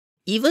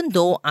even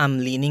though I'm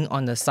leaning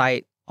on the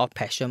side of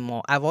passion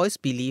more, I've always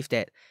believed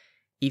that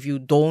if you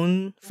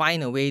don't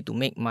find a way to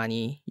make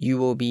money, you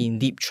will be in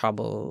deep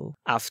trouble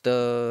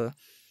after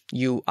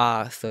you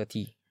are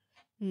 30.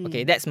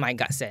 Okay, that's my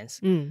gut sense.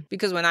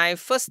 Because when I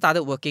first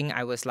started working,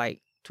 I was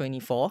like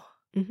 24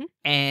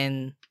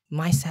 and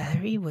my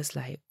salary was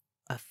like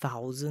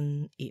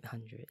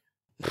 1,800.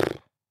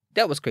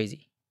 That was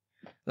crazy.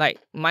 Like,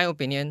 my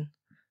opinion,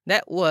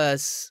 that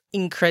was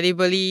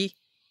incredibly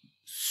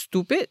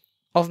stupid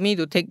of me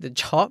to take the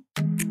job.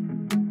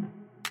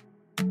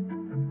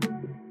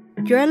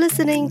 You're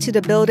listening to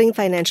the Building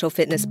Financial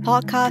Fitness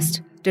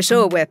podcast, the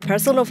show where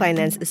personal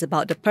finance is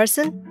about the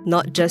person,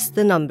 not just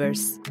the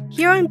numbers.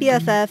 Here on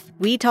BFF,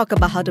 we talk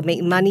about how to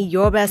make money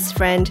your best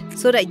friend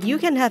so that you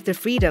can have the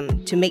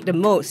freedom to make the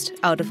most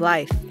out of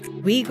life.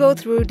 We go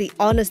through the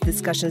honest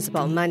discussions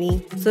about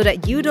money so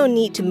that you don't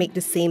need to make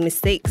the same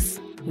mistakes.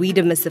 We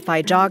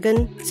demystify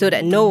jargon so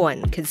that no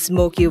one can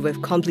smoke you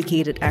with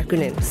complicated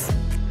acronyms.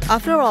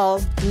 After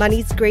all,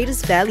 money's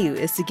greatest value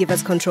is to give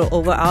us control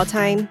over our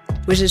time,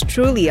 which is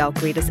truly our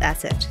greatest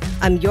asset.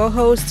 I'm your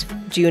host,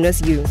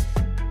 Jonas Yu.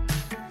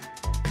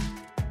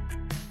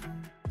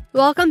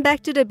 Welcome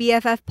back to the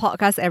BFF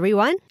podcast,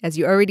 everyone. As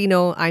you already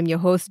know, I'm your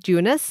host,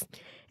 Jonas.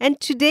 And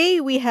today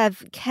we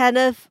have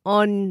Kenneth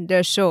on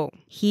the show.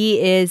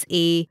 He is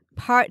a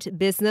part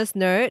business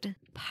nerd,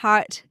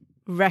 part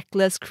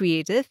reckless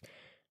creative,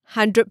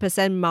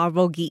 100%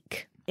 Marvel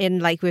geek.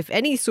 And like with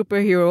any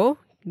superhero,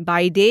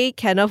 by day,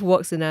 Kenneth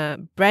works in a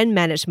brand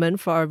management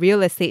for a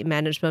real estate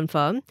management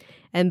firm.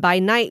 And by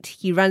night,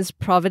 he runs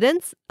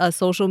Providence, a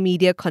social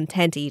media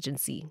content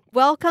agency.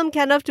 Welcome,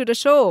 Kenneth, to the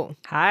show.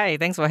 Hi,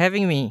 thanks for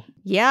having me.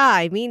 Yeah,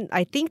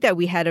 I think that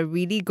we had a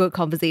really good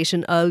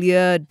conversation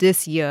earlier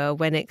this year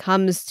when it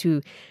comes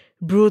to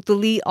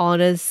brutally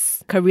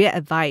honest career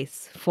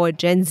advice for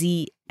Gen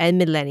Z and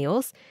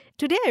millennials.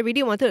 Today, I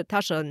really wanted to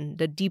touch on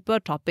the deeper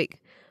topic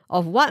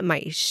of what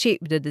might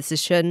shape the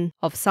decision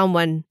of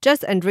someone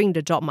just entering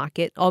the job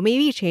market or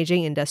maybe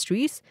changing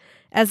industries,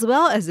 as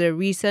well as the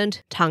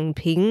recent Tang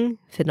Ping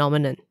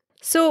phenomenon.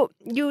 So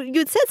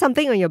you said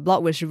something on your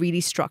blog which really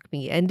struck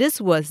me, and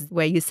this was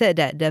where you said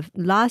that the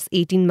last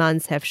 18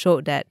 months have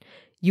showed that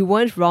you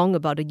weren't wrong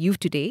about the youth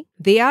today.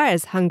 They are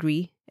as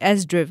hungry,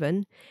 as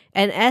driven,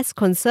 and as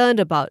concerned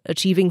about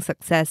achieving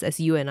success as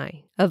you and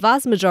I. A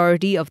vast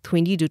majority of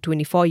 20 to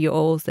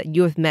 24-year-olds that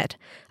you have met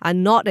are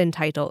not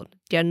entitled.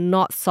 They're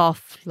not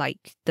soft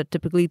like the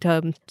typically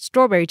termed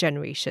strawberry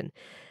generation.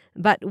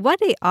 But what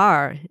they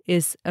are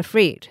is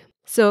afraid.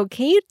 So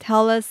can you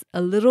tell us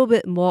a little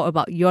bit more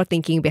about your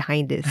thinking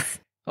behind this?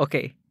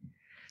 Okay.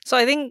 So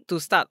I think to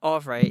start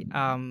off, right,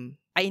 I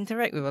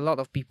interact with a lot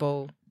of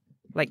people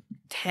like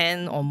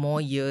 10 or more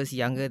years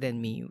younger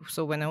than me.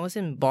 So when I was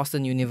in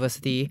Boston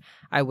University,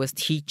 I was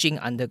teaching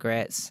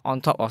undergrads on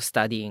top of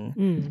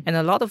studying. And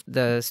a lot of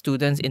the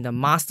students in the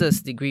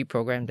master's degree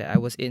program that I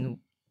was in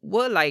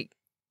were like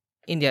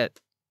in their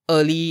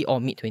early or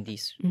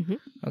mid-20s.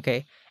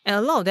 Okay. And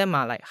a lot of them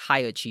are like high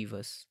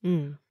achievers.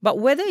 But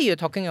whether you're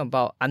talking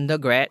about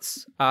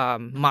undergrads,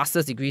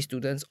 master's degree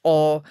students,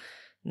 or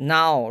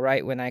now,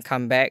 right, when I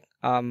come back,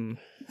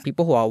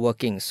 people who are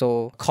working,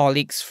 so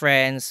colleagues,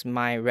 friends,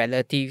 my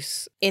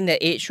relatives in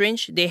the age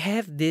range, they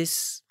have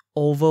this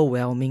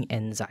overwhelming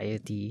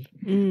anxiety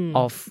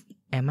of,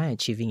 am I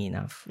achieving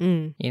enough?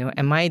 You know,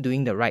 am I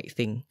doing the right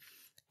thing?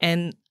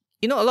 And,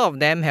 you know, a lot of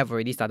them have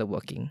already started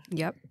working.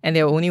 Yep. And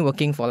they're only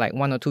working for like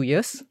 1 or 2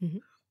 years.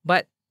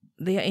 But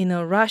they are in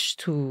a rush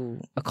to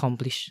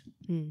accomplish,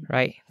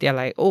 right? They're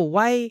like, oh,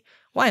 why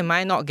am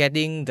I not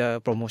getting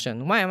the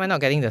promotion? Why am I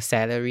not getting the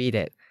salary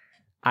that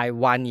I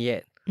want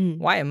yet?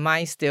 Why am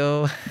I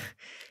still,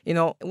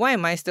 why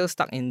am I still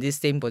stuck in this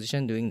same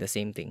position doing the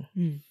same thing?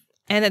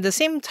 And at the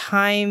same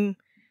time,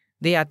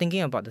 they are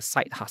thinking about the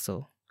side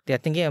hustle. They are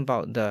thinking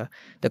about the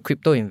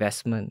crypto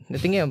investment. They're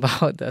thinking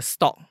about the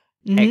stock,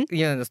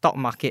 the stock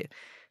market.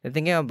 They're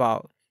thinking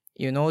about,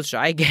 should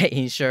I get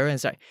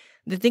insurance, right?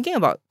 They're thinking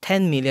about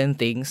 10 million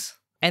things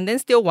and then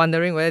still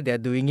wondering whether they're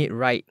doing it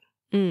right.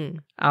 And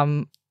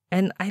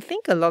I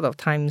think a lot of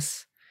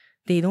times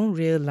they don't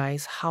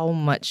realize how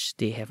much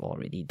they have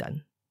already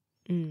done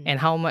and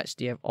how much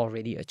they have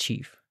already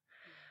achieved.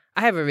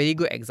 I have a really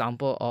good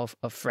example of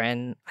a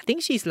friend. I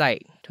think she's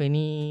like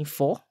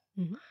 24.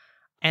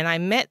 And I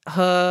met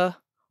her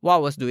while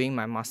I was doing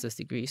my master's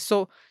degree.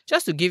 So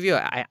just to give you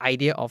an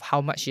idea of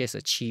how much she has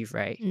achieved,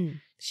 right?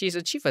 She's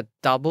achieved a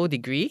double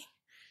degree.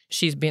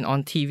 She's been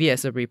on TV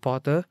as a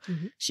reporter.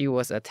 She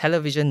was a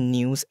television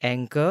news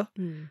anchor.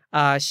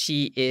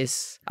 She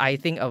is, I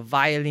think, a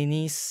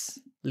violinist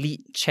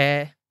lead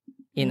chair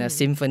in a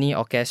symphony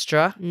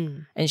orchestra.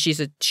 And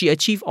she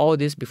achieved all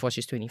this before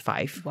she's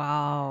 25.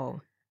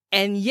 Wow.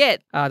 And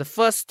yet, the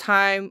first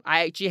time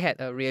I actually had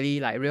a really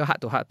real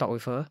heart-to-heart talk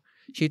with her,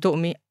 she told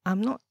me,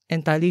 I'm not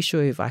entirely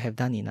sure if I have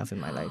done enough in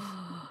my life.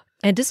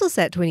 And this was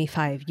at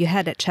 25. You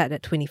had that chat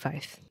at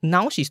 25.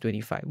 Now she's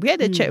 25. We had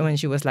that chat when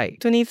she was like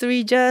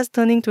 23, just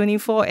turning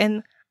 24.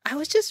 And I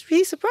was just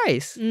really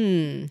surprised.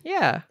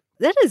 Yeah.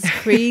 That is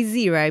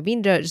crazy, right? I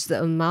mean, just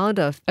the amount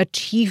of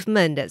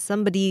achievement that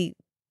somebody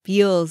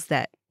feels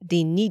that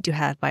they need to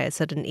have by a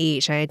certain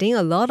age. And I think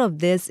a lot of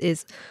this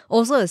is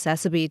also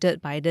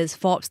exacerbated by this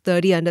Forbes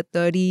 30 under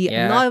 30.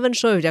 Yeah. I'm not even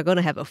sure if they're going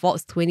to have a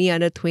Forbes 20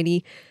 under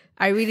 20.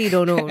 I really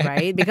don't know,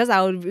 right? Because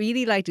I would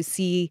really like to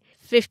see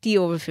 50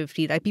 over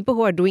 50, like people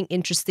who are doing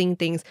interesting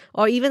things,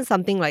 or even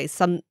something like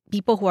some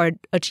people who are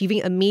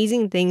achieving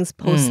amazing things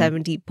post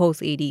 70,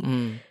 post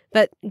 80.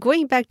 But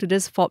going back to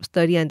this Forbes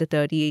 30 under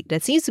 30, there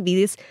seems to be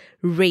this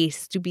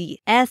race to be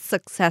as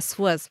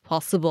successful as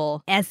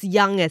possible, as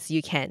young as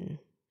you can.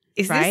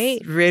 Is right?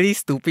 this really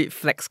stupid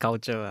flex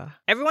culture?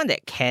 Everyone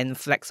that can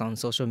flex on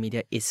social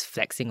media is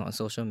flexing on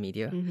social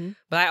media.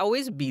 But I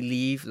always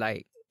believe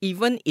like,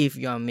 even if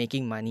you're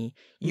making money,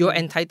 you're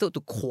entitled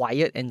to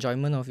quiet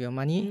enjoyment of your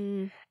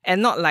money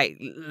and not like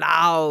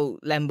loud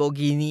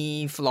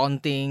Lamborghini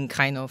flaunting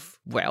kind of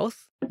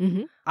wealth.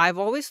 I've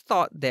always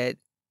thought that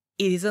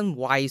it isn't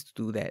wise to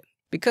do that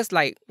because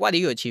like, what are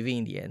you achieving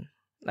in the end?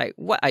 Like,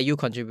 what are you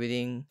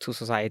contributing to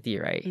society,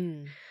 right?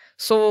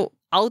 So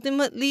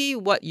ultimately,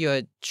 what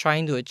you're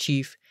trying to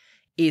achieve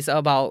is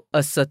about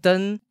a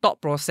certain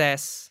thought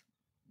process,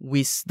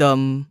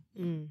 wisdom,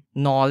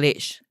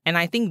 knowledge. And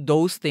I think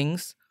those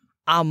things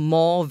are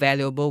more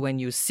valuable when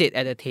you sit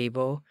at a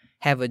table,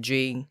 have a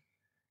drink,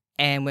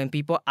 and when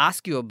people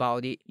ask you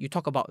about it, you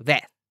talk about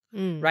that,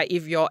 right?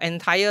 If your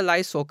entire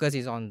life's focus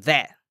is on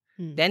that,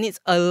 then it's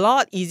a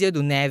lot easier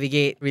to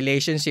navigate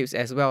relationships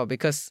as well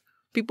because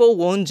people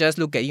won't just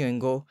look at you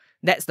and go,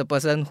 that's the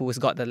person who's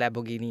got the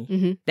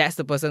Lamborghini. That's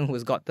the person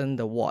who's gotten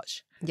the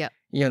watch. Yeah.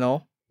 You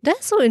know?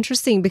 That's so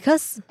interesting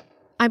because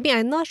I mean,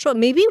 I'm not sure.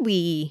 Maybe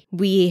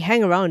we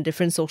hang around in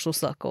different social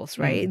circles,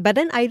 right? But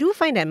then I do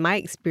find that my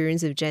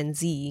experience with Gen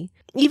Z,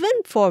 even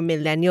for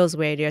millennials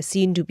where they're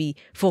seen to be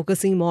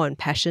focusing more on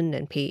passion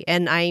than pay,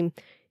 and I'm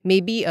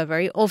maybe a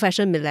very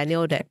old-fashioned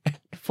millennial that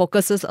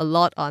focuses a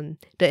lot on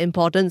the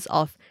importance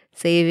of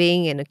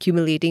saving and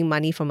accumulating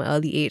money from an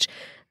early age,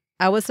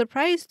 I was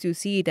surprised to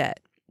see that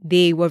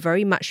they were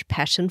very much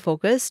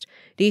passion-focused.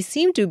 They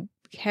seem to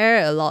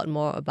care a lot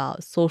more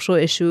about social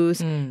issues,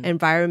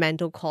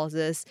 environmental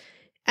causes.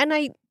 And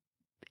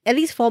at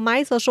least for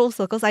my social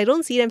circles, I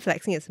don't see them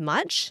flexing as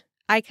much.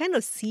 I kind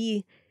of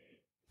see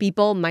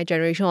people my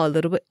generation or a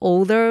little bit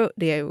older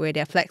where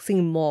they're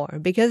flexing more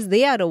because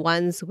they are the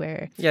ones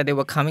where... Yeah, they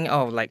were coming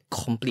out of like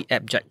complete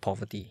abject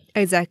poverty.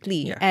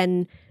 Exactly. Yeah.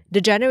 And the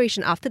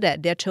generation after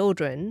that, their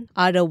children,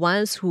 are the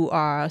ones who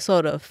are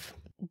sort of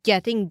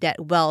getting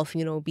that wealth,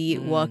 you know, be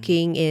it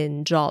working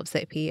in jobs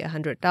that pay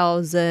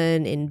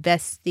 100,000,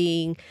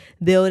 investing,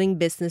 building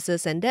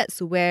businesses, and that's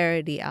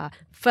where they are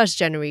first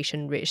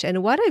generation rich.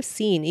 And what I've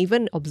seen,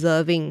 even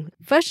observing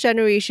first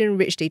generation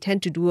rich, they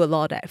tend to do a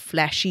lot of that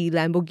flashy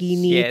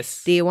Lamborghini.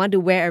 Yes. They want to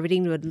wear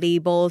everything with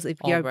labels. If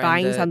All you're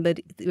buying branded.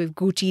 somebody with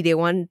Gucci, they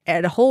want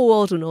the whole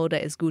world to know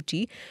that it's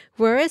Gucci.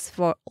 Whereas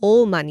for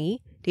old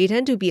money, they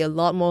tend to be a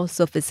lot more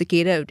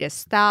sophisticated with their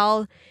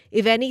style.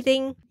 If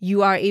anything,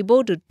 you are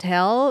able to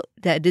tell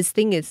that this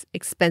thing is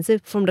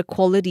expensive from the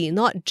quality,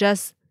 not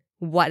just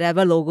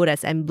whatever logo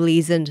that's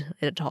emblazoned at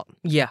the top.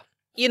 Yeah.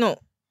 You know,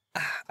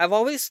 I've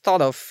always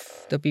thought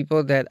of the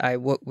people that I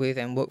work with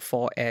and work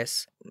for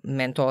as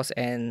mentors.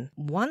 And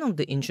one of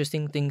the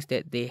interesting things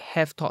that they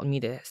have taught me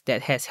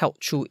that has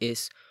helped true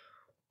is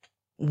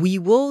we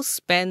will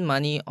spend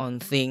money on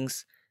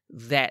things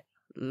that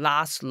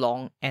last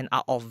long and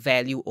are of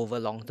value over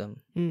long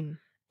term.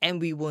 And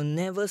we will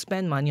never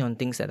spend money on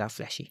things that are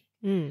flashy.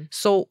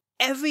 So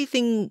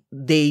everything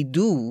they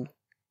do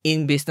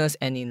in business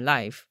and in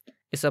life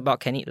is about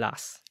can it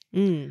last?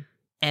 And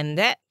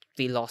that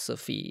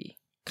philosophy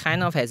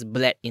kind of has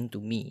bled into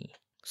me.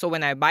 So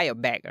when I buy a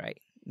bag, right,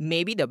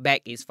 maybe the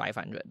bag is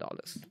 $500,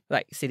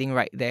 like sitting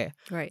right there.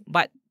 Right.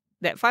 But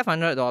that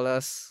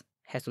 $500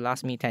 has to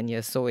last me 10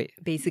 years. So it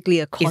Basically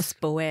a cost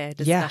per wear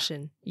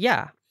discussion.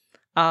 Yeah.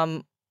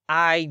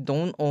 I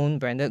don't own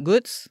branded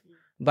goods,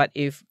 but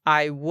if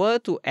I were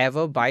to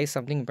ever buy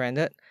something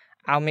branded,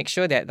 I'll make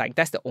sure that like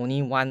that's the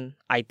only one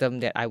item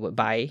that I would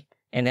buy,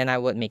 and then I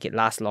would make it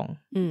last long.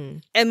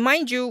 And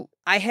mind you,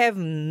 I have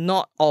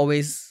not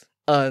always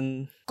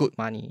earned good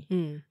money.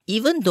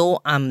 Even though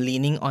I'm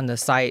leaning on the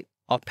side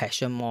of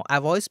passion more,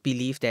 I've always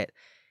believed that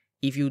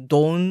if you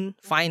don't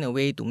find a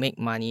way to make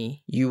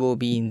money, you will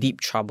be in deep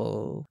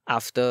trouble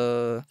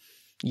after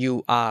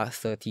you are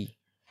 30.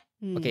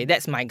 Okay,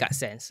 that's my gut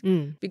sense.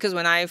 Because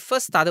when I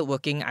first started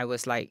working, I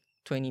was like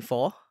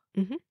 24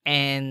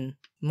 and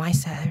my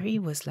salary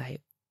was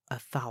like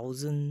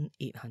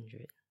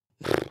 1,800.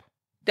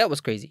 That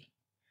was crazy.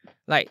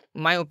 Like,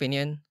 my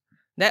opinion,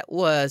 that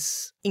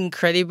was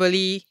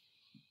incredibly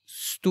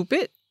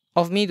stupid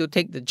of me to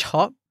take the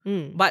job.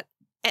 But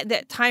at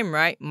that time,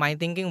 right, my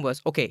thinking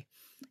was, okay,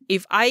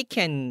 if I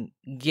can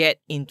get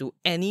into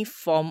any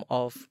form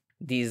of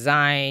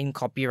design,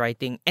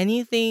 copywriting,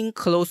 anything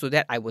close to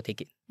that, I will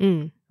take it.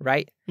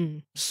 Right?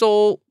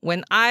 So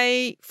when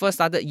I first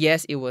started,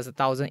 yes, it was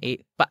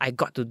 1,008, but I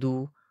got to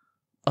do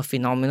a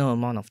phenomenal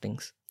amount of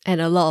things. And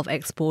a lot of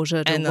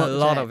exposure to and work a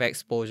lot there. of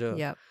exposure.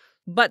 Yep.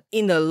 But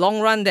in the long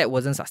run, that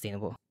wasn't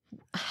sustainable.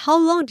 How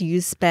long do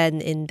you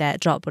spend in that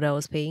job that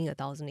was paying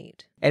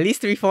 1,008? At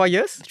least 3-4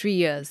 years. 3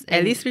 years.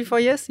 At least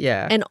 3-4 years,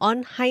 yeah. And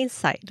on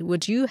hindsight,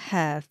 would you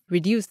have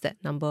reduced that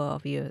number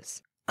of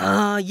years?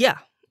 Yeah.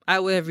 I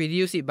would have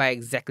reduced it by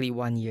exactly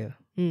 1 year.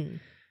 Mm.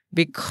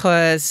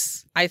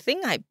 Because I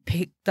think I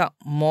picked up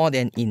more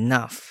than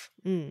enough.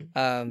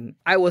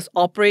 I was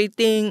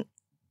operating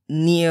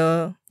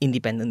near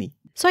independently.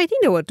 So I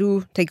think there were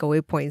two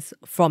takeaway points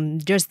from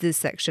just this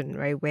section,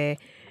 right? Where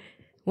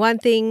one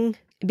thing,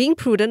 being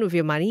prudent with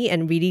your money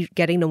and really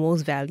getting the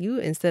most value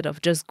instead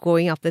of just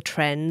going after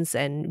trends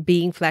and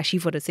being flashy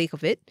for the sake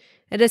of it.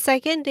 And the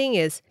second thing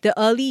is the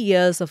early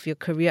years of your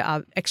career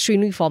are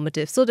extremely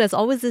formative. So there's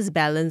always this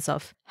balance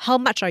of how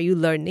much are you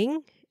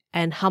learning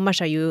and how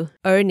much are you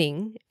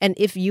earning? And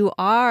if you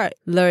are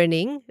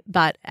learning,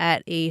 but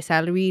at a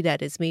salary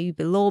that is maybe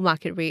below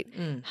market rate,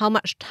 how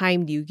much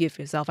time do you give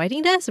yourself? I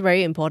think that's a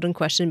very important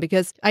question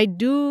because I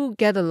do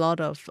get a lot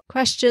of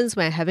questions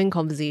when having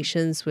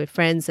conversations with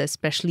friends,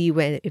 especially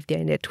if they're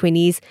in their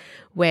 20s,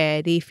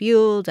 where they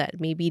feel that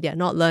maybe they're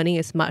not learning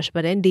as much,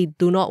 but then they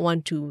do not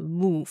want to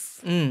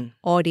move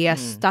or they are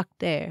stuck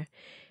there.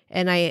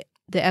 And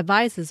the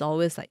advice is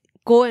always like,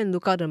 go and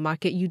look out the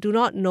market. You do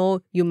not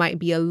know, you might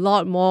be a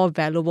lot more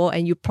valuable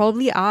and you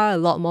probably are a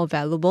lot more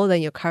valuable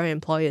than your current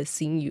employer is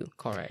seeing you.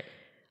 Correct.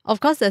 Of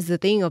course, there's the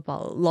thing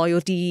about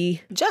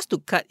loyalty. Just to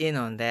cut in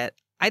on that,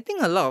 I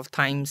think a lot of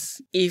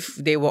times if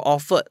they were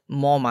offered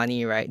more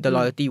money, right, the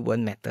loyalty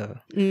won't matter.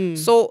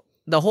 So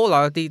the whole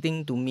loyalty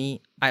thing to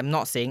me, I'm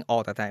not saying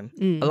all the time.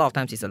 A lot of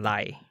times it's a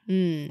lie.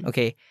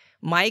 Okay.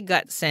 My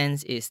gut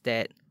sense is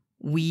that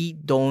we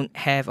don't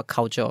have a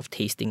culture of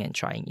tasting and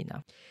trying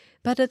enough.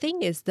 But the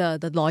thing is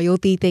the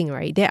loyalty thing,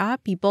 right? There are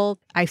people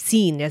I've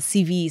seen, their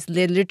CVs,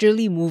 they're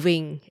literally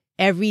moving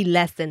every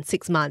less than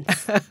 6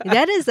 months.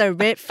 That is a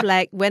red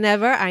flag.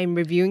 Whenever I'm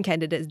reviewing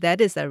candidates,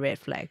 that is a red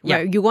flag. Yeah.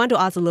 Right? You want to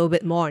ask a little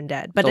bit more on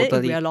that. But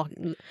Totally.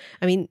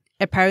 then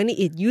apparently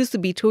it used to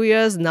be 2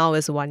 years, now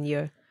it's 1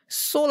 year.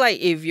 So like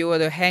if you were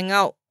to hang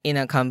out in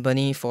a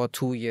company for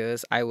 2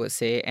 years, I would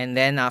say, and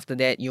then after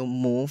that you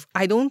move,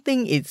 I don't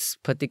think it's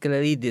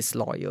particularly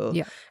disloyal.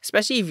 Yeah.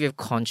 Especially if you've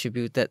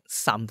contributed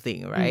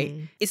something, right?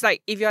 It's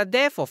like if you're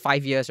there for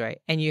 5 years, right,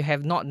 and you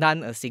have not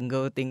done a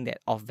single thing that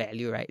of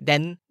value, right,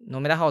 then no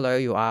matter how loyal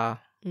you are,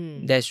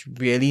 there's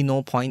really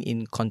no point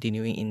in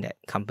continuing in that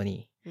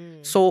company.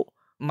 So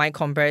my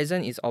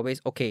comparison is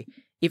always, okay,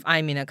 if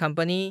I'm in a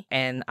company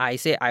and I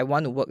say I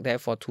want to work there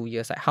for 2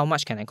 years, like how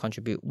much can I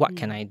contribute? What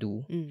can I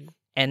do?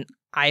 And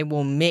I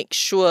will make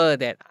sure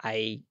that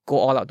I go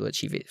all out to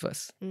achieve it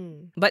first.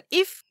 But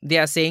if they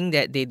are saying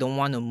that they don't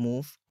want to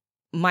move,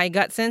 my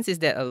gut sense is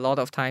that a lot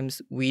of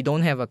times we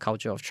don't have a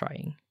culture of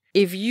trying.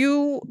 If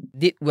you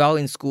did well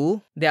in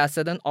school, there are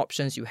certain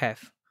options you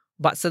have,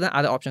 but certain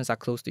other options are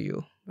close to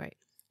you. Right.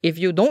 If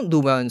you don't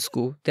do well in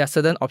school, there are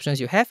certain options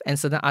you have and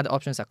certain other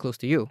options are close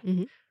to you.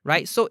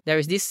 Right? So there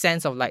is this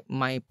sense of like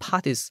my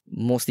path is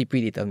mostly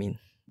predetermined.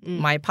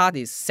 My path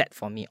is set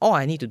for me. All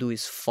I need to do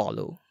is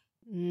follow.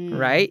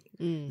 Right?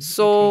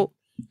 So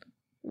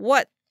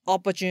what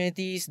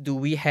opportunities do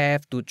we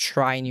have to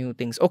try new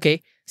things?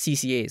 Okay,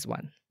 CCA is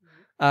one.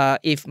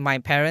 If my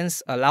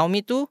parents allow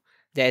me to,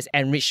 there's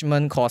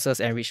enrichment courses,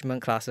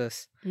 enrichment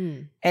classes.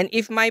 And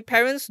if my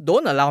parents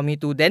don't allow me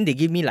to, then they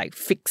give me like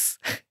fixed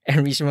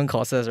enrichment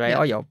courses, right?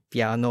 Or your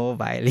piano,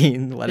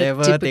 violin,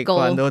 whatever,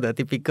 taekwondo, the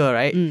typical,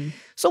 right?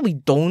 So we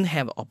don't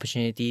have an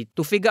opportunity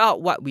to figure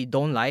out what we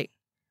don't like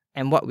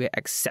and what we're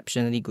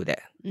exceptionally good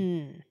at.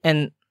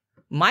 And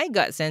my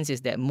gut sense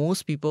is that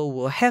most people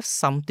will have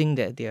something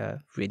that they're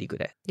really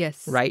good at.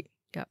 Yes. Right?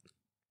 Yeah.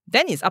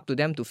 Then it's up to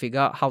them to figure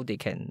out how they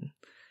can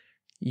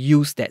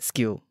use that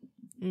skill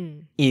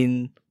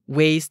in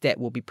ways that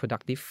will be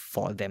productive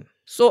for them.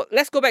 So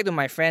let's go back to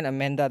my friend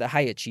Amanda, the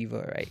high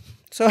achiever, right?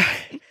 So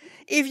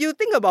if you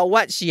think about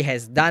what she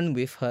has done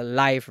with her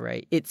life,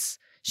 right,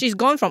 she's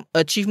gone from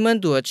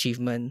achievement to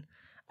achievement.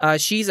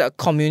 She's a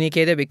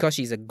communicator because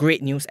she's a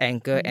great news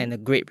anchor and a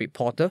great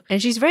reporter. And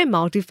she's very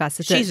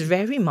multifaceted. She's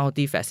very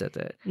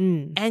multifaceted.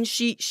 And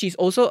she's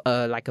also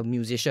like a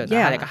musician,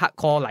 like a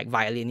hardcore like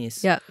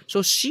violinist. Yeah.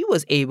 So she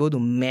was able to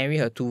marry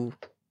her two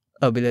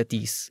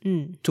abilities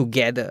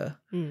together.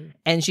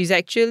 And she's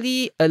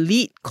actually a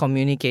lead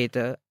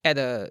communicator at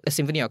a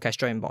symphony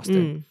orchestra in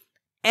Boston.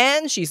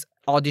 And she's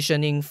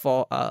auditioning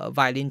for a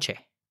violin chair.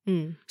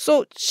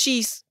 So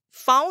she's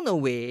found a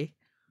way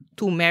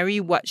to marry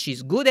what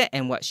she's good at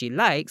and what she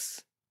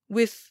likes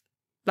with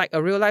like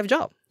a real life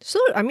job. So,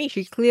 I mean,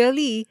 she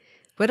clearly,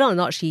 whether or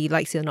not she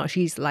likes it or not,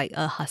 she's like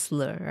a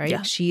hustler, right?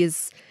 Yeah. She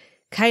is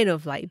kind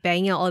of like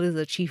banging out all these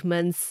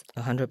achievements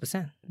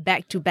 100%.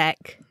 back to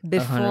back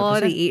before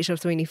 100%. the age of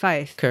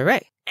 25.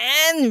 Correct.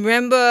 And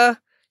remember,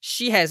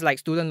 she has like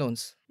student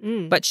loans,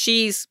 but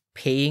she's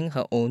paying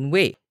her own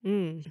way.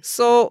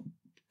 So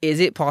is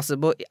it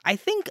possible? I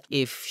think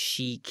if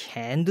she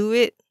can do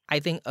it, I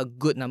think a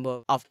good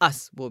number of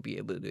us will be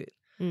able to do it.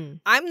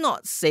 I'm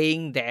not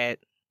saying that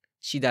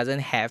she doesn't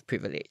have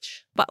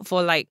privilege, but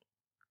for like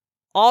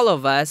all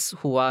of us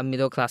who are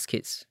middle class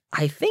kids,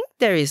 I think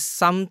there is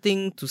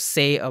something to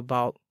say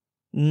about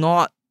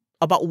not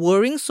about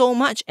worrying so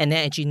much and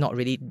then actually not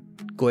really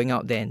going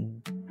out there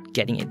and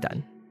getting it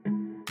done.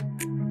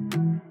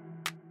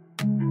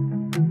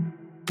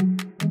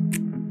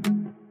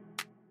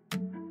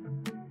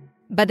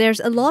 But there's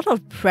a lot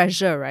of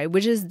pressure, right?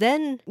 Which is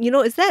then,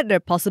 is that the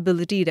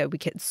possibility that we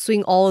can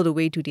swing all the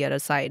way to the other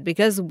side?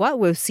 Because what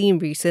we've seen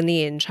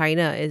recently in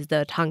China is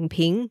the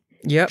Tangping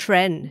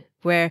trend,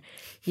 where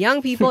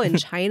young people in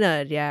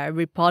China, they are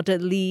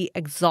reportedly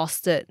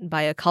exhausted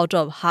by a culture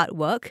of hard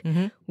work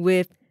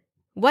with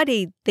what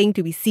they think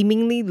to be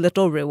seemingly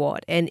little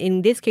reward. And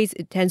in this case,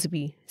 it tends to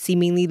be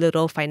seemingly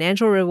little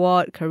financial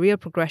reward, career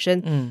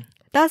progression,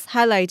 thus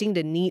highlighting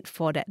the need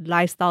for that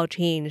lifestyle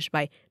change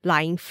by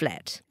lying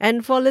flat.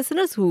 And for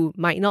listeners who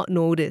might not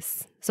know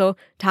this, so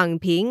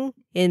Tangping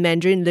in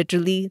Mandarin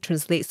literally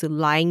translates to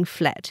lying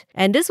flat.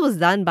 And this was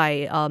done by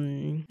a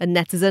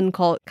netizen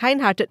called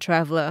Kind-Hearted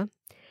Traveler.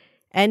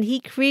 And he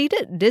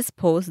created this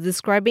post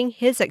describing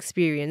his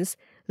experience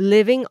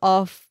living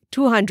off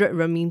 200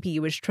 renminbi,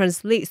 which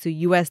translates to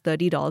US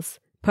 $30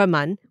 per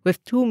month,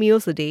 with 2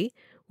 meals a day,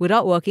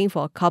 without working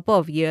for a couple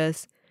of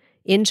years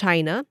in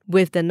China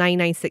with the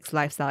 996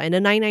 lifestyle. And the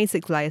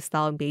 996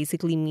 lifestyle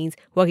basically means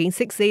working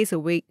 6 days a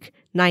week,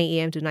 9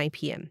 a.m. to 9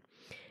 p.m.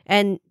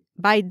 And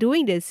by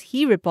doing this,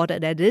 he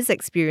reported that this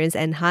experience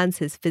enhanced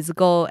his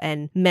physical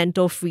and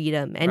mental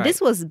freedom. And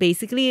this was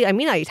basically,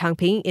 like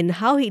Tangping, in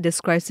how he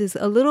describes this,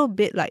 a little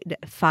bit like the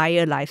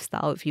FIRE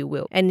lifestyle, if you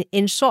will. And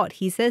in short,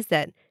 he says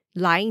that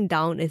lying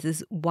down is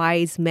this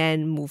wise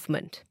man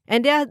movement.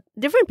 And there are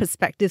different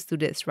perspectives to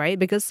this, right?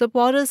 Because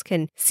supporters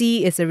can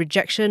see it's a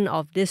rejection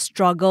of this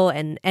struggle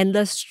and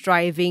endless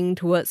striving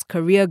towards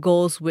career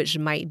goals, which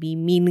might be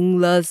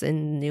meaningless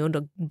in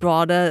the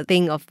broader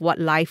thing of what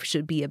life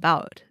should be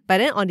about. But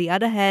then on the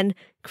other hand,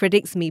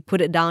 critics may put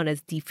it down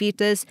as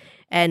defeatist,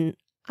 and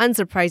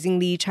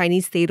unsurprisingly,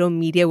 Chinese state-owned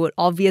media would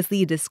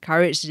obviously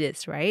discourage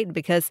this, right?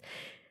 Because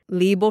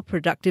labor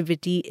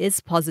productivity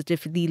is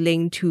positively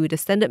linked to the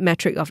standard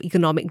metric of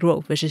economic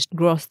growth, which is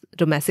gross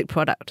domestic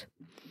product.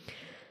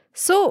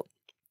 So,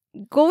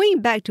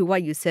 going back to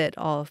what you said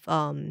of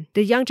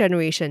the young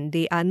generation,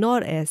 they are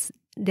not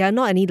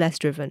any less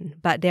driven,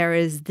 but there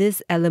is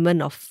this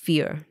element of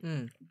fear.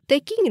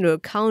 Taking into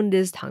account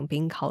this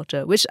Tangping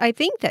culture, which I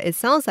think that it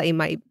sounds like it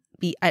might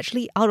be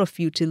actually out of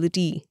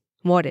futility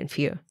more than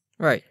fear.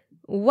 Right.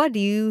 What do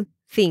you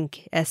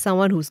think as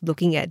someone who's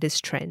looking at this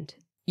trend?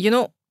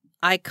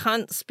 I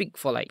can't speak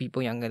for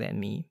people younger than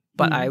me,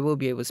 but I will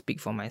be able to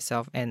speak for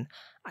myself. And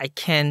I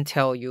can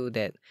tell you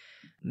that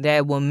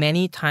there were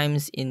many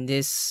times in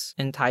this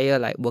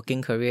entire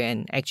working career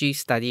and actually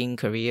studying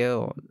career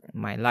or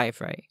my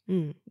life, right,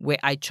 where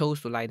I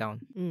chose to lie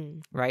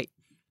down, right?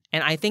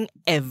 And I think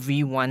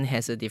everyone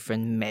has a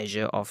different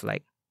measure of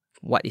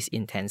what is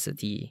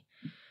intensity.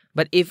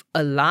 But if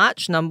a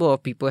large number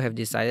of people have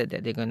decided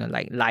that they're going to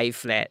lie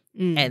flat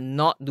and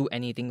not do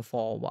anything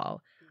for a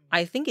while,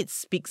 I think it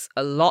speaks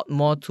a lot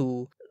more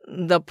to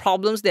the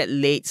problems that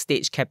late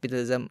stage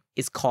capitalism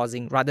is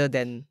causing rather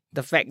than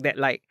the fact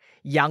that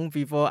young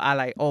people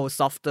are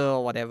softer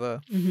or whatever.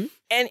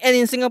 And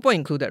in Singapore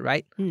included,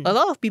 right? A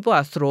lot of people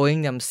are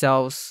throwing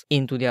themselves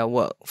into their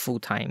work full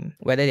time,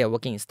 whether they're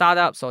working in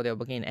startups or they're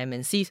working in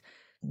MNCs.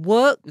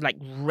 Work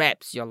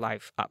wraps your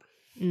life up,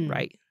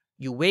 right?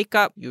 You wake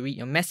up, you read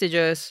your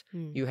messages,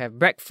 you have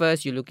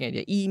breakfast, you're looking at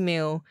your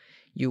email,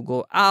 you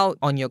go out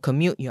on your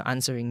commute, you're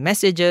answering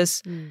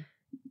messages.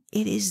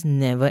 It is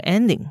never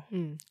ending.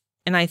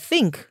 And I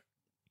think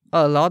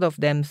a lot of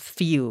them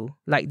feel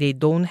like they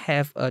don't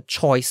have a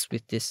choice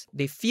with this.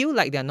 They feel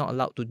like they're not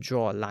allowed to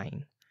draw a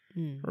line,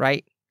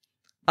 right?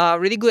 A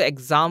really good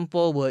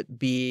example would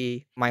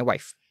be my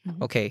wife,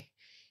 okay?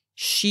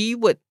 She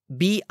would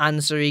be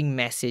answering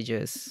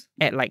messages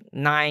at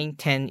 9,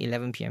 10,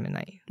 11 p.m. at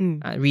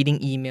night, reading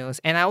emails.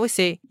 And I always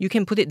say, you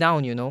can put it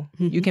down,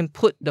 You can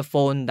put the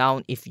phone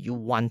down if you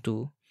want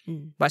to.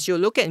 But she'll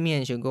look at me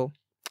and she'll go,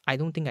 I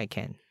don't think I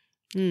can.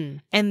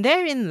 And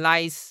therein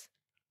lies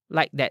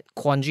that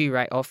quandary,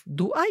 right, of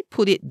do I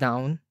put it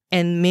down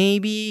and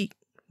maybe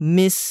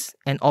miss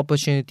an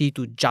opportunity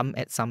to jump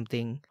at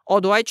something?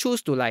 Or do I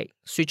choose to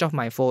switch off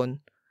my phone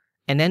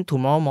and then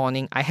tomorrow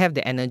morning I have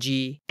the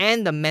energy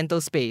and the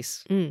mental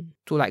space to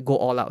go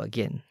all out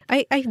again?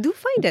 I do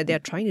find that they're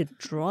trying to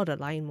draw the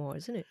line more,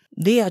 isn't it?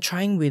 They are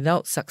trying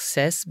without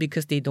success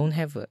because they don't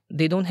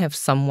have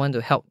someone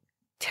to help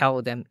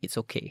tell them it's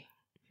okay.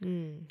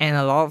 And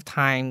a lot of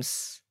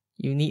times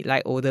you need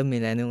older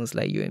millennials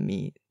like you and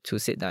me to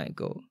sit down and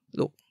go,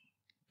 look,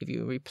 if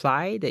you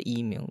reply the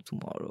email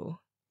tomorrow,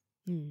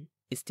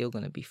 it's still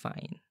going to be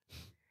fine.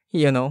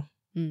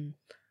 And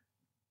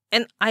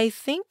I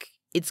think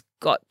it's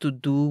got to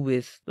do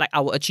with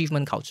our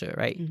achievement culture,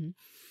 right?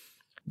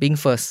 Being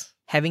first,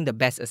 having the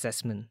best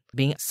assessment,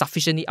 being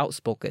sufficiently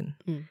outspoken.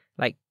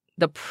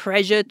 The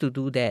pressure to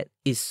do that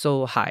is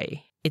so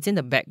high. It's in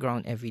the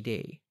background every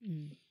day.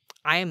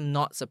 I am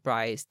not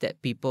surprised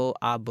that people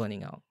are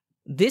burning out.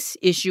 this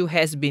issue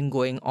has been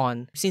going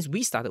on since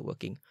we started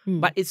working.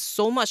 But it's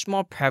so much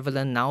more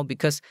prevalent now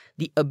because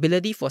the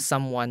ability for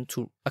someone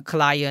a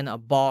client, a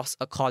boss,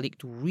 a colleague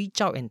to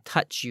reach out and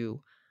touch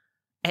you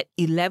at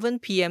 11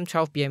 p.m.,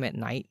 12 p.m. at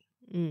night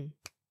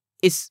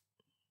is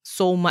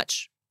so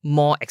much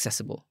more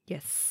accessible.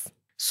 Yes.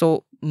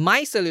 So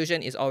my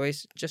solution is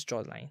always just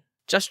draw the line.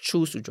 Just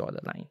choose to draw the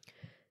line.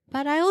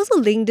 But I also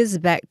link this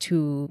back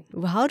to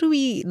how do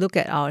we look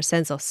at our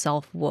sense of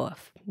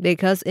self-worth?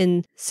 Because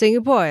in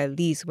Singapore, at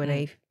least,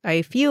 when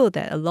I feel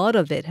that a lot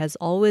of it has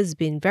always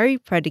been very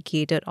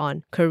predicated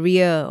on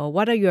career or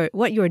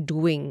what you're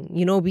doing,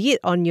 you know, be it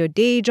on your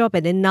day job,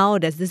 and then now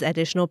there's this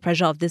additional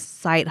pressure of this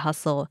side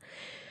hustle.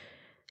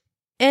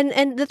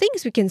 And the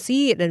things we can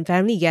see it in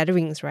family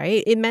gatherings,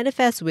 right? It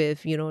manifests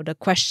with, you know, the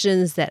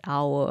questions that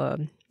our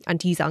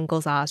aunties,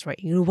 uncles ask, right?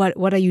 You know,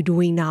 what are you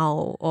doing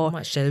now? Or how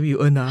much salary you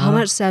earn now? How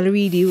much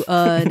salary do you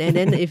earn? And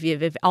then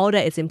if all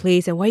that is in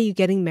place, and why are you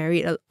getting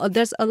married?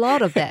 There's a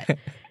lot of that,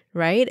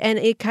 right? And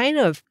it kind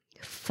of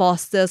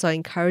fosters or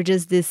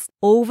encourages this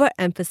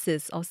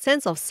overemphasis or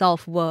sense of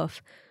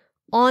self-worth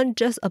on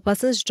just a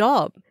person's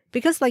job.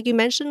 Because like you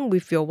mentioned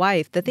with your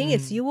wife, the thing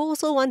is you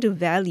also want to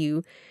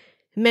value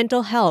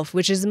mental health,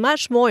 which is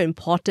much more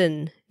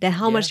important than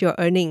how much you're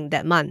earning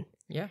that month.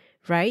 Yeah.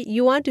 Right?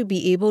 You want to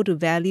be able to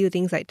value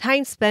things like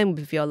time spent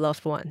with your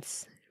loved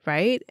ones,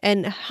 right?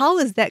 And how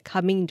is that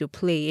coming into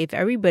play if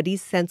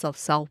everybody's sense of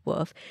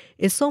self-worth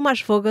is so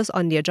much focused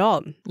on their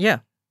job? Yeah.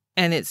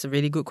 And it's a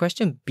really good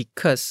question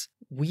because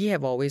we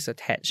have always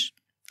attached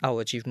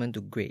our achievement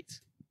to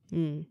grades.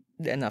 Then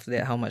after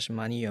that, how much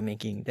money you're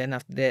making. Then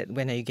after that,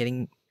 when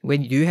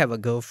do you have a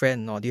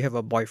girlfriend or do you have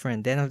a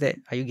boyfriend? Then after that,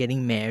 are you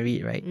getting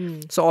married, right?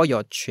 So all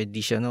your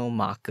traditional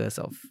markers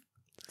of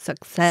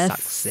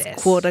success,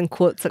 quote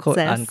unquote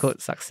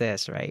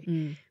success, right?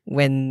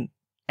 When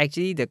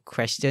actually the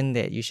question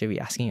that you should be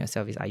asking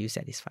yourself is, are you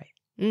satisfied?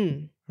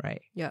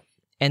 Right? Yeah.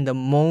 And the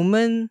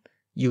moment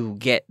you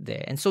get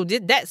there, and so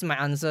that's my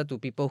answer to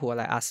people who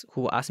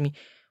ask me,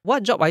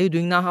 what job are you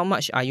doing now? How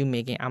much are you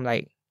making? I'm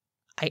like,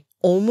 I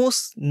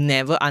almost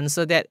never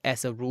answer that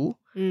as a rule,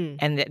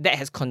 and that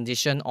has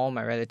conditioned all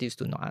my relatives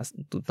to not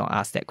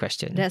ask that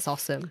question. That's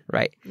awesome,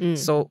 right?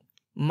 So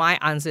my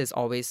answer is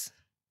always,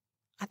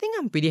 I think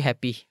I'm pretty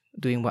happy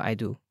doing what I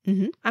do.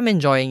 I'm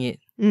enjoying it.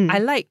 I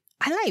like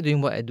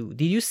doing what I do.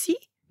 Did you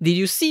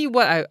see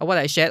what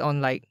I shared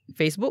on like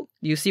Facebook?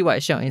 Do you see what I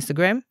shared on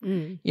Instagram?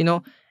 You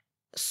know,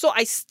 so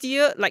I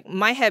steer, like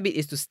my habit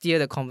is to steer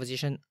the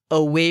conversation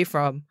away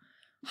from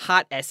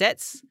hard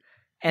assets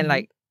and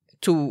like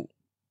to,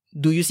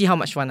 do you see how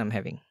much fun I'm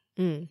having?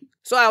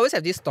 So I always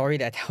have this story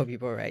that I tell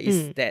people, right?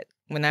 Is that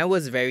when I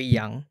was very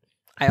young,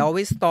 I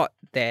always thought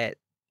that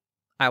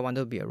I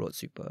wanted to be a road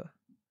sweeper.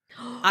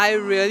 I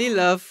really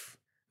love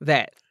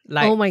that.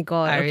 Like, oh my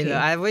God.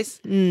 I always,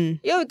 you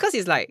know, because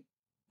it's like,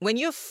 when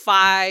you're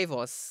 5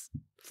 or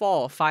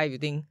 4 or 5, you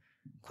think,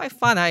 quite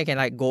fun, you can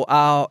like go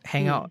out,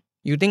 hang out.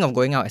 You think of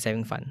going out as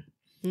having fun.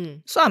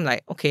 So I'm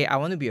like, okay, I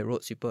want to be a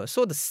road sweeper.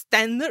 So the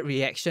standard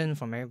reaction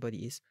from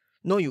everybody is,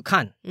 no, you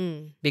can't.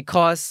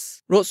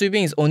 Because road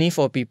sweeping is only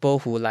for people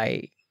who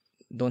like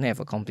don't have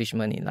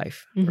accomplishment in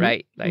life,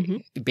 right? Like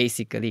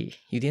basically,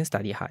 you didn't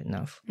study hard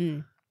enough.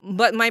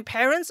 But my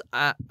parents,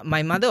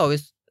 my mother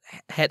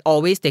had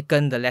always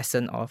taken the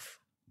lesson of,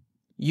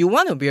 you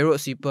want to be a road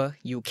sweeper,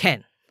 you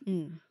can.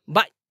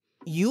 But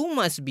you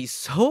must be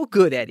so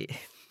good at it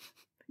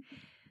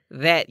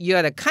that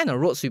you're the kind of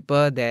road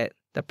sweeper that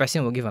the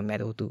president will give a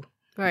medal to.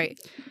 Right.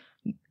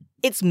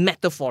 It's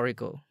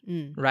metaphorical,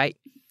 right?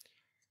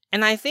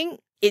 And I think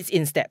it's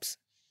in steps.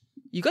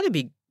 You got to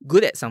be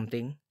good at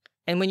something.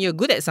 And when you're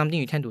good at something,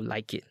 you tend to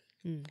like it.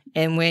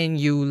 And when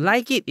you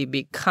like it, it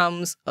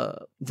becomes a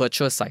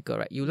virtuous cycle,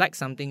 right? You like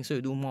something, so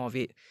you do more of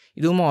it.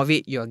 You do more of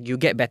it, you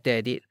get better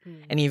at it.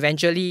 And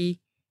eventually,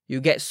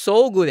 you get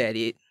so good at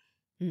it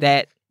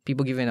that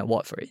people give you an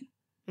award for it.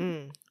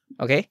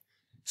 Okay?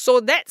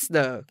 So that's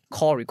the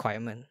core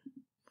requirement.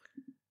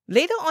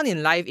 Later on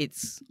in life,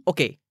 it's,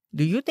 okay,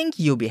 do you think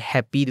you'll be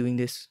happy doing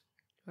this?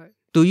 Right.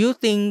 Do you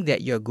think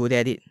that you're good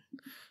at it?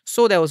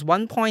 So there was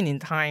one point in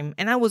time,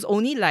 and I was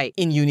only like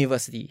in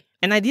university.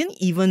 And I didn't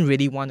even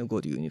really want to go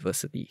to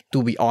university,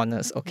 to be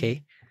honest,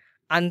 okay?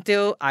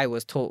 Until I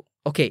was told,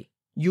 okay,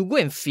 you go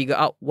and figure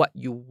out what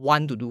you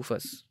want to do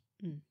first.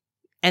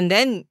 And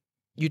then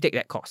you take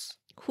that course.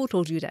 Who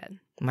told you that?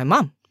 My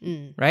mom,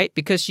 right?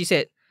 Because she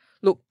said,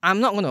 look,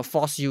 I'm not going to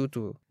force you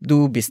to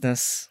do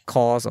business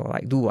course or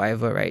like do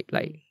whatever, right?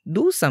 Like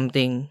do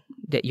something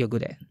that you're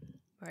good at.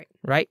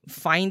 Right?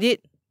 Find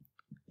it.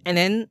 And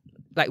then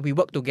like we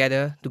work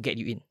together to get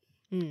you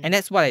in. And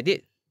that's what I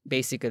did,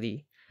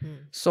 basically.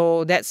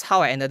 So that's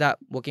how I ended up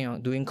working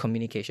on doing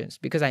communications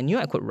because I knew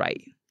I could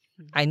write.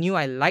 I knew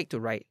I liked to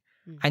write.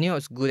 I knew I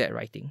was good at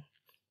writing.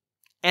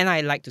 And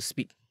I liked to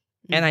speak.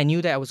 And I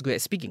knew that I was good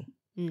at speaking.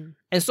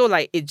 And so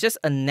like it's just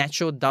a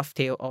natural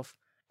dovetail of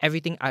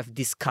everything I've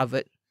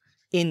discovered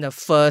in the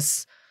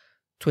first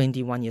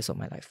 21 years of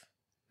my life.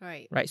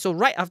 Right. So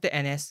right after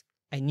NS,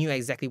 I knew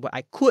exactly what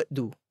I could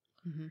do.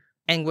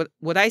 And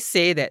would I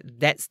say that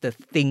that's the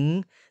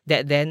thing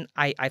that then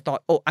I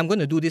thought, oh, I'm going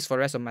to do this for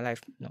the rest of my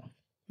life? No.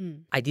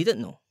 I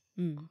didn't know.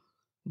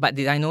 But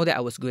did I know that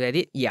I was good at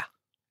it? Yeah.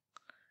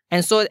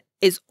 And so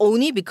it's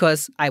only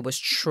because I was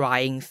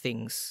trying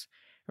things,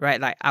 right?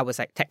 Like I was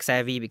like tech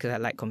savvy because I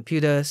like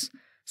computers.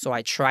 So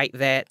I tried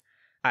that.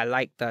 I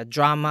like the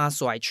drama.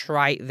 So I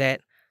tried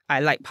that. I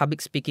like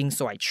public speaking,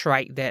 so I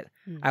tried that.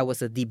 I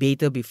was a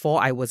debater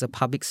before I was a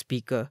public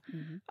speaker.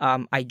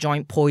 I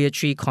joined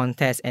poetry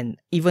contests, and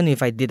even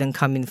if I didn't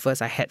come in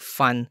first, I had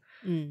fun.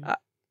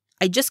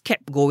 I just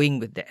kept going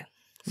with that.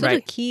 So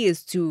the key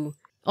is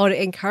or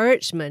the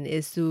encouragement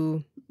is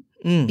to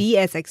be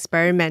as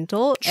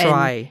experimental.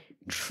 And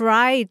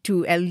try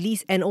to at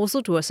least, and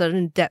also to a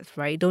certain depth,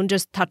 right? Don't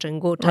just touch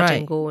and go,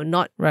 and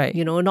not,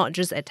 not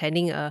just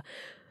attending a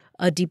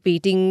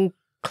debating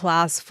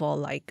class for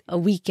like a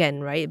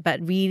weekend, right?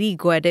 But really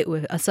go at it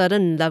with a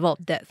certain level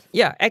of depth.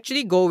 Yeah,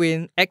 actually go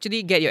in,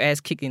 actually get your ass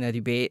kicked in a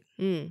debate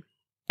and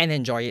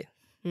enjoy it.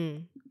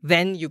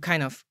 Then you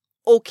kind of,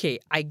 okay,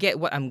 I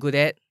get what I'm good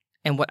at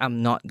and what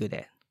I'm not good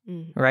at,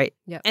 right?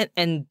 Yeah.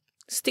 And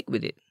stick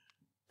with it.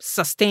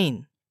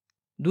 Sustain.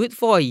 Do it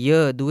for a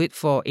year, do it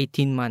for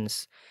 18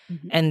 months.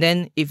 And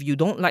then if you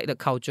don't like the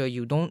culture,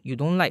 you don't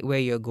like where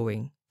you're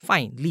going,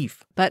 fine,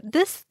 leave. But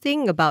this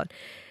thing about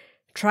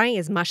trying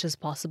as much as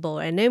possible,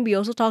 and then we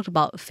also talked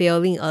about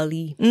failing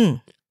early.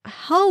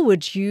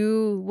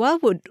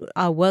 What would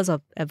our words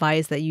of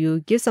advice that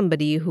you give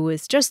somebody who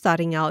is just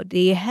starting out?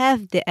 They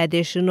have the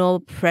additional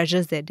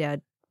pressures that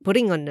they're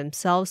putting on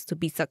themselves to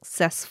be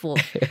successful.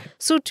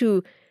 So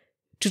to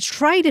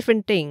try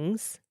different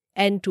things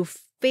and to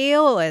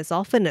fail as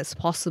often as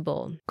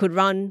possible could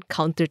run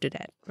counter to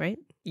that, right?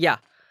 Yeah.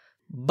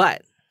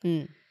 But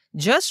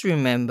just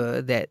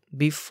remember that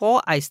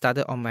before I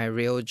started on my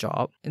real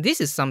job,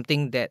 this is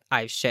something that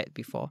I've shared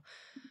before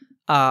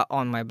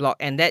on my blog,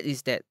 and that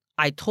is that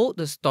I told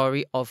the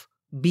story of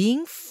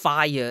being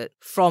fired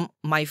from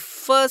my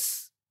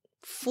first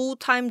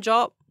full-time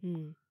job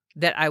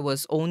that I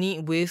was only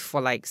with for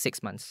like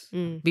 6 months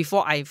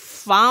before I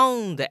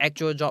found the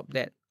actual job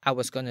that I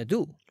was going to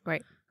do.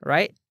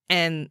 Right?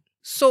 And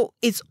so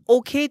it's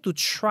okay to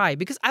try,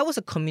 because I was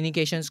a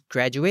communications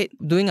graduate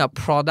doing a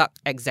product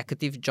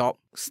executive job,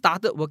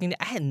 started working there.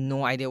 I had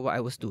no idea what I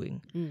was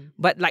doing.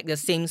 But like the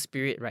same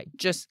spirit, right?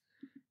 Just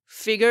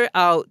figure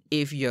out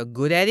if you're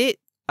good at it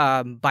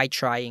by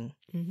trying.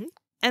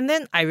 And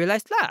then I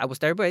realized, I was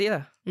terrible at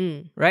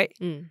it. Right?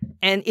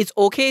 And it's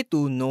okay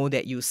to know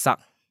that you suck,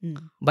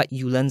 but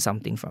you learn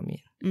something from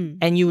it.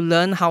 And you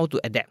learn how to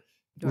adapt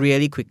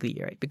really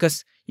quickly, right?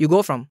 Because you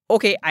go from,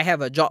 okay, I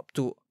have a job,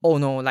 to, oh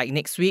no, like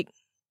next week,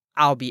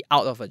 I'll be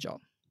out of a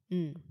job.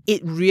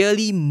 It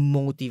really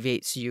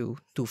motivates you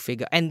to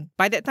figure. And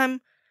by that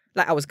time,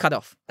 like I was cut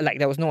off. Like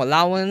there was no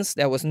allowance.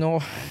 There was no,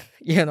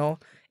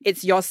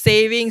 it's your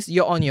savings.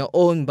 You're on your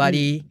own,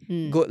 buddy.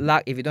 Good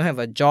luck. If you don't have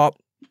a job,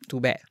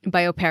 too bad.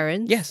 By your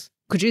parents? Yes.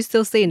 Could you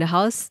still stay in the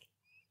house?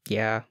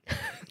 Yeah.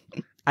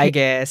 I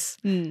guess.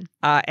 And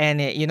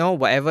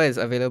whatever is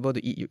available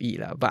to eat, you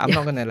eat. But I'm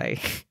not going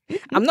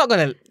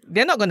to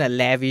they're not going to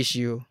lavish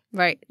you.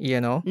 Right.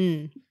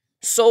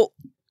 So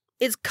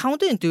it's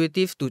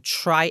counterintuitive to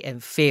try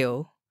and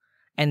fail.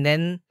 And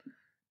then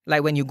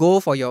like when you go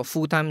for your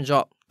full-time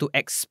job, to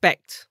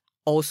expect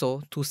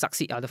also to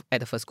succeed at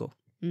the first go.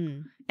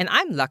 And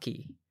I'm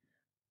lucky.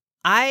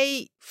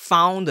 I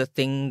found the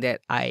thing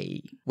that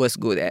I was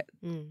good at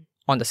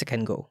on the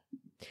second go.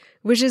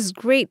 Which is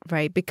great,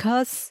 right?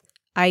 Because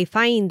I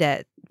find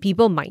that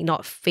people might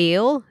not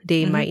fail,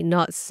 they might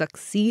not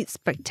succeed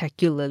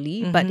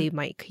spectacularly, but they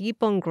might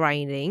keep on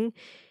grinding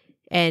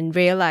and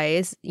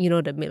realize, the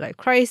midlife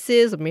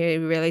crisis, or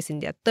maybe realize in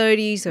their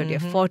 30s or their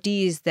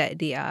 40s that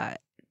they are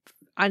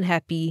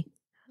unhappy,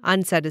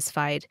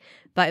 unsatisfied.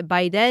 But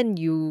by then,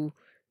 you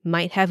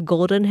might have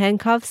golden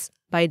handcuffs.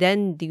 By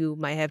then, you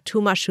might have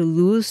too much to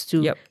lose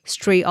to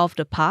stray off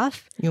the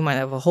path. You might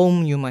have a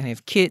home, you might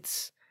have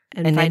kids.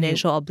 And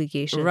financial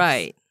obligations.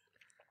 Right.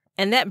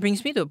 And that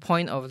brings me to a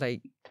point of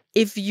like,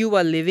 if you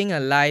are living a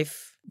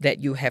life that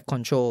you have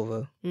control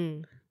over,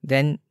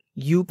 then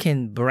you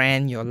can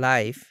brand your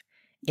life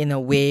in a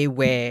way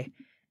where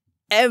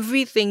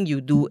everything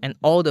you do and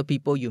all the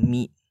people you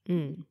meet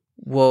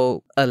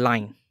will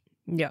align.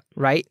 Yeah.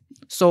 Right?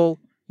 So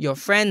your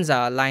friends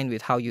are aligned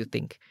with how you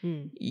think.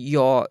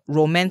 Your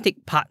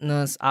romantic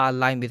partners are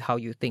aligned with how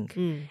you think.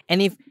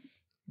 And if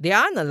they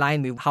aren't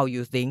aligned with how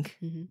you think,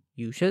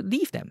 you should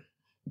leave them.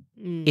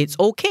 It's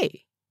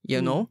okay,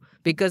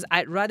 because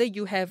I'd rather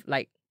you have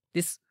like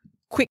this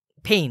quick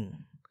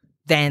pain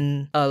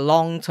than a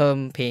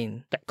long-term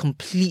pain that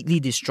completely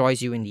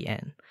destroys you in the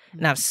end.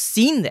 And I've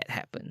seen that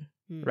happen,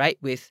 right?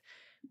 With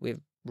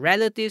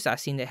relatives, I've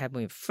seen that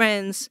happen with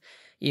friends.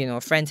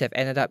 Friends have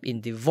ended up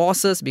in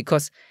divorces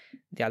because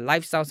their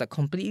lifestyles are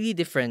completely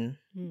different,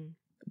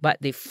 but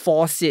they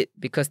force it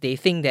because they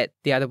think that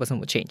the other person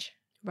will change.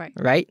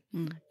 Right?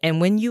 And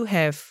when you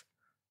have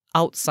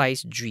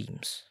outsized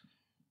dreams,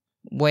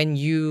 when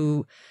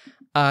you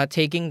are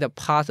taking the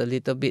path a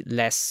little bit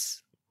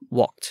less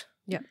walked,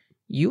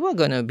 you are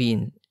going to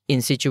be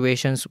in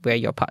situations where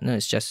your partner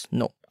is just,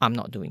 no, I'm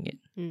not doing it.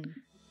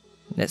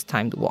 That's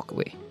time to walk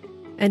away.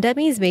 And that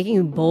means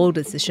making bold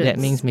decisions. That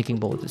means making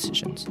bold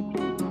decisions.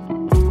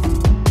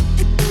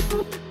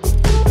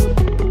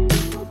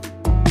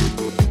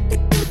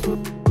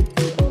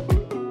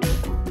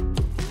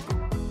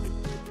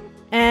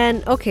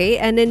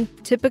 And in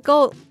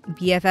typical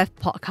BFF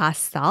podcast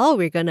style,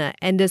 we're going to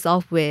end this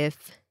off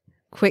with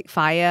quick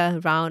fire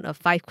round of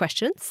 5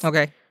 questions.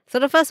 Okay. So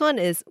the first one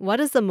is,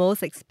 what is the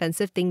most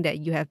expensive thing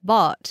that you have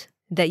bought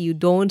that you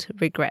don't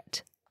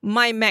regret?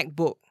 My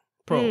MacBook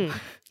Pro.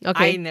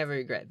 Okay. I never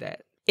regret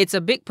that. It's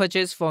a big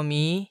purchase for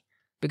me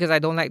because I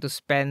don't like to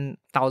spend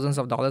thousands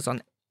of dollars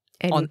on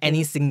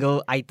any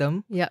single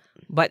item. Yeah.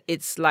 But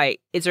it's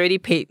like, it's already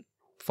paid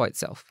for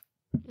itself.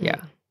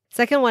 Yeah.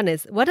 Second one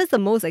is, what is the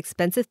most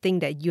expensive thing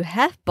that you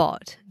have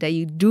bought that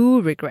you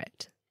do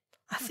regret?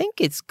 I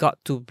think it's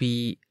got to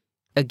be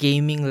a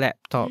gaming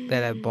laptop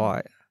that I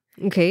bought.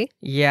 Okay.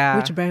 Yeah.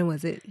 Which brand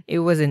was it? It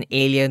was an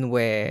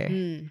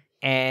Alienware.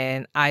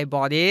 And I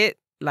bought it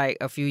like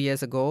a few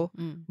years ago.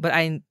 But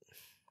I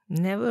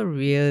never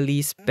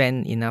really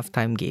spent enough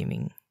time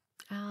gaming.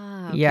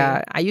 Okay.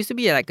 Yeah. I used to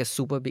be like a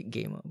super big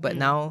gamer. But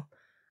now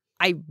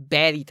I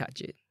barely touch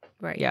it.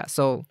 Right. Yeah.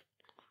 So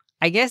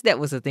I guess that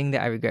was the thing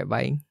that I regret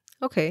buying.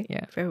 Okay.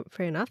 Yeah. Fair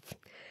enough.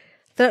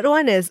 Third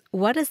one is,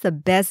 what is the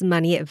best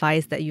money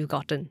advice that you've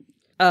gotten?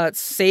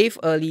 Save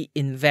early,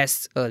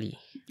 invest early.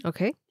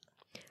 Okay.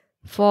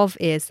 Fourth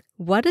is,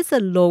 what is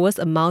the lowest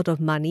amount of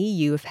money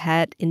you've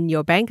had in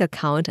your bank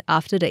account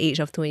after the age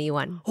of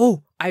 21?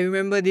 Oh, I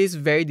remember this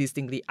very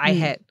distinctly. I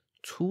had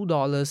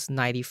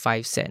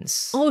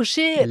 $2.95 Oh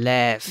shit.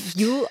 left.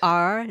 You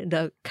are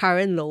the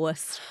current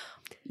lowest.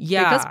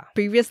 Yeah. Because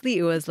previously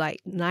it was like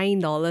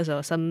 $9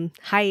 or some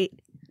high,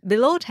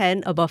 below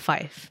 10, above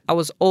 5. I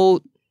was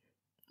owed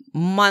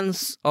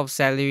months of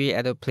salary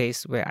at a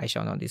place where I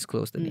shall not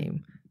disclose the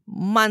name.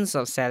 Months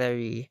of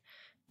salary.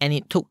 And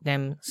it took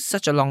them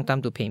such a long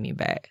time to pay me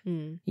back.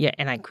 Yeah,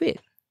 and I quit.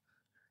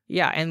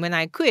 Yeah, and when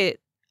I quit,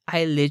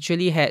 I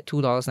literally had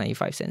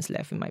 $2.95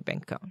 left in my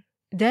bank account.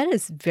 That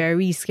is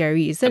very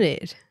scary, isn't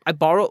it? I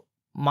borrowed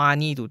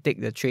money to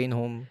take the train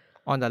home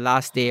on the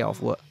last day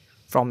of work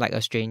from like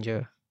a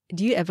stranger.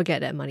 Do you ever get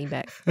that money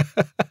back?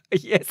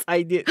 Yes,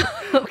 I did.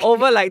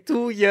 Over like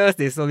 2 years,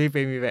 they slowly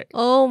pay me back.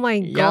 Oh my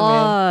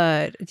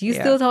God. Do you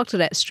Yeah. still talk to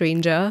that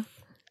stranger?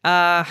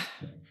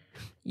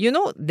 You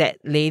know, that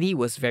lady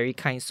was very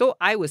kind. So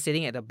I was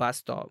sitting at the bus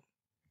stop.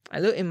 I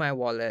looked in my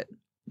wallet.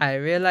 I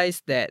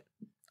realized that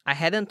I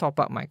hadn't topped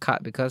up my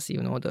card because,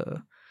 you know,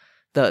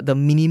 the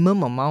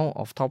minimum amount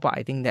of top up,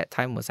 I think that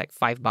time was like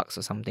 $5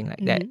 or something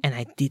like that. And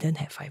I didn't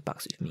have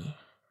 $5 with me.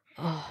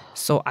 Oh.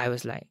 So I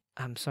was like,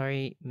 I'm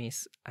sorry,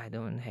 miss, I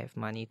don't have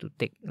money to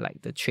take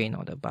like the train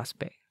or the bus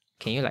back.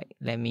 Can you like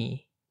lend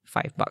me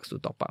 $5 to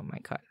top up my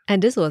card?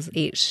 And this was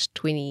age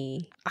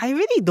 20. I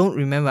really don't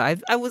remember. I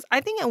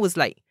think I was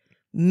like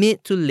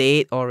mid to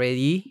late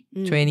already,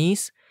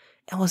 20s.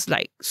 I was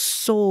like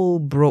so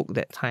broke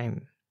that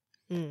time.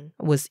 I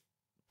was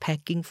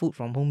packing food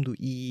from home to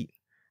eat.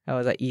 I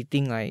was like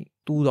eating like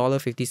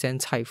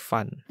 $2.50 cai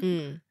fan.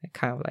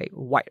 Kind of like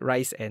white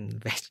rice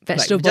and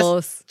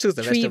Vegetables. Like choose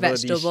the 3 vegetable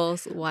dish.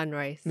 vegetables, 1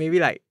 rice, Maybe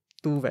like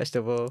 2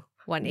 vegetables.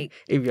 1 egg.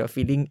 If you're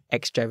feeling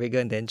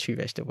extravagant, then 3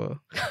 vegetables.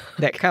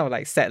 That kind of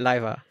like sad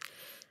life.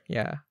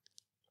 Yeah.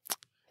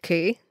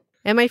 Okay.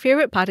 And my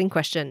favorite parting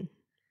question.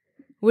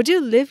 Would you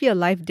live your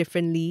life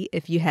differently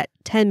if you had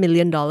 $10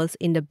 million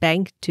in the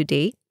bank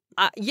today?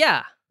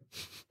 Yeah.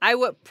 I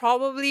would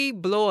probably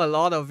blow a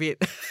lot of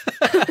it.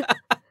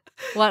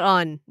 What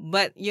on?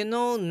 But you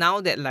know,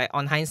 now that like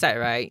on hindsight,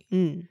 right?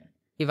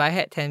 If I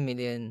had 10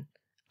 million,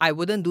 I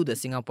wouldn't do the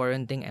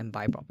Singaporean thing and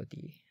buy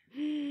property.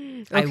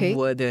 Okay. I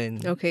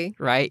wouldn't. Okay.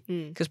 Right?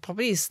 Because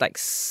property is like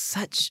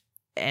such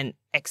an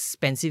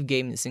expensive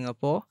game in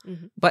Singapore.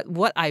 But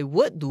what I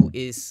would do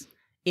is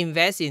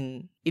invest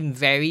in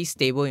very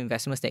stable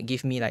investments that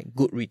give me like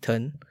good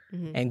return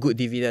and good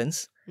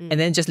dividends, and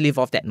then just live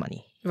off that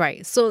money.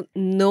 Right. So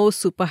no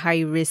super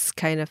high risk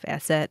kind of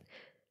asset.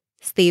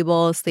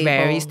 Stable.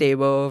 Very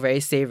stable, very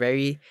safe,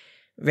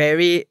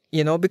 very,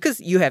 you know, because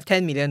you have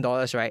 $10 million,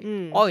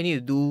 right? All you need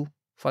to do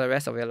for the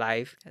rest of your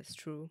life That's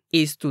true.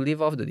 is to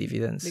live off the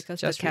dividends. Because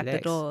just the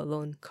capital relax.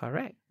 alone.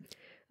 Correct.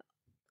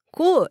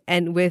 Cool.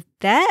 And with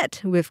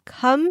that, we've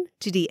come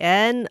to the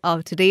end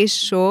of today's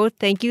show.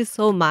 Thank you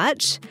so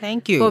much.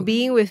 Thank you for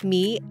being with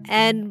me.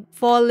 And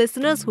for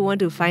listeners who want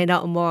to find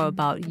out more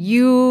about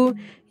you,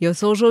 your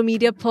social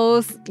media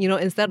posts, you know,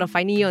 instead of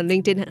finding you on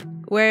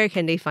LinkedIn, where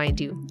can they find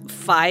you?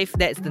 5,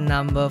 that's the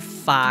number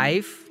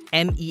 5,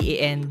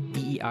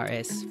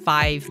 MEANDERS,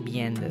 5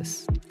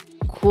 Meanders.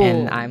 Cool.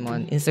 And I'm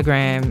on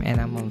Instagram and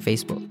I'm on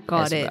Facebook.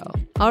 Got as it. well.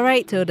 All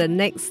right, till the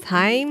next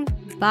time.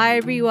 Bye,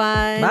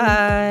 everyone.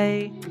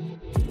 Bye.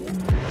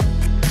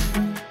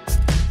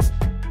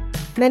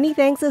 Many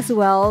thanks as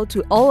well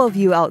to all of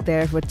you out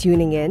there for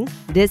tuning in.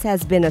 This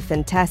has been a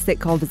fantastic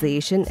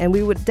conversation and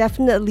we would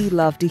definitely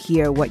love to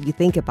hear what you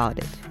think about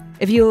it.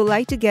 If you would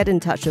like to get in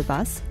touch with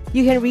us,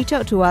 you can reach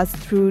out to us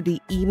through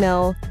the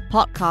email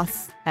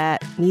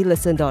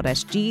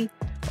podcasts@melisten.sg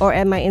or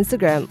at my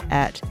Instagram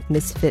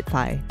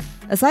 @misfitpie.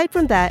 Aside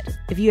from that,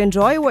 if you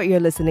enjoy what you're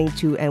listening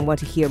to and want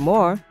to hear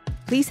more,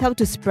 please help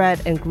to spread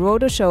and grow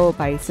the show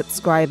by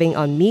subscribing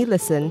on Me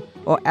Listen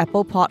or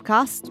Apple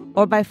Podcasts,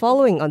 or by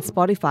following on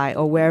Spotify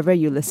or wherever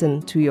you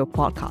listen to your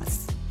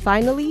podcasts.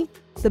 Finally,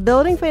 the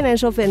Building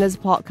Financial Fitness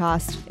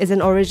podcast is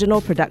an original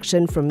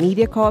production from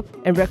MediaCorp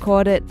and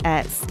recorded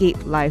at Scape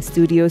Live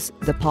Studios,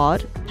 The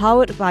Pod,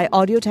 powered by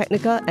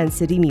Audio-Technica and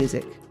City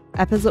Music.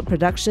 Episode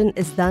production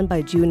is done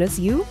by Jonas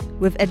Yu,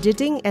 with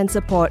editing and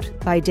support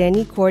by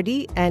Danny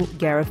Cordy and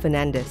Gareth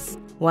Fernandez.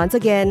 Once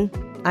again,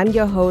 I'm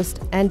your host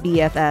and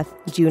BFF,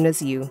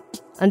 Jonas Yu.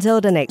 Until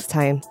the next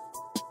time.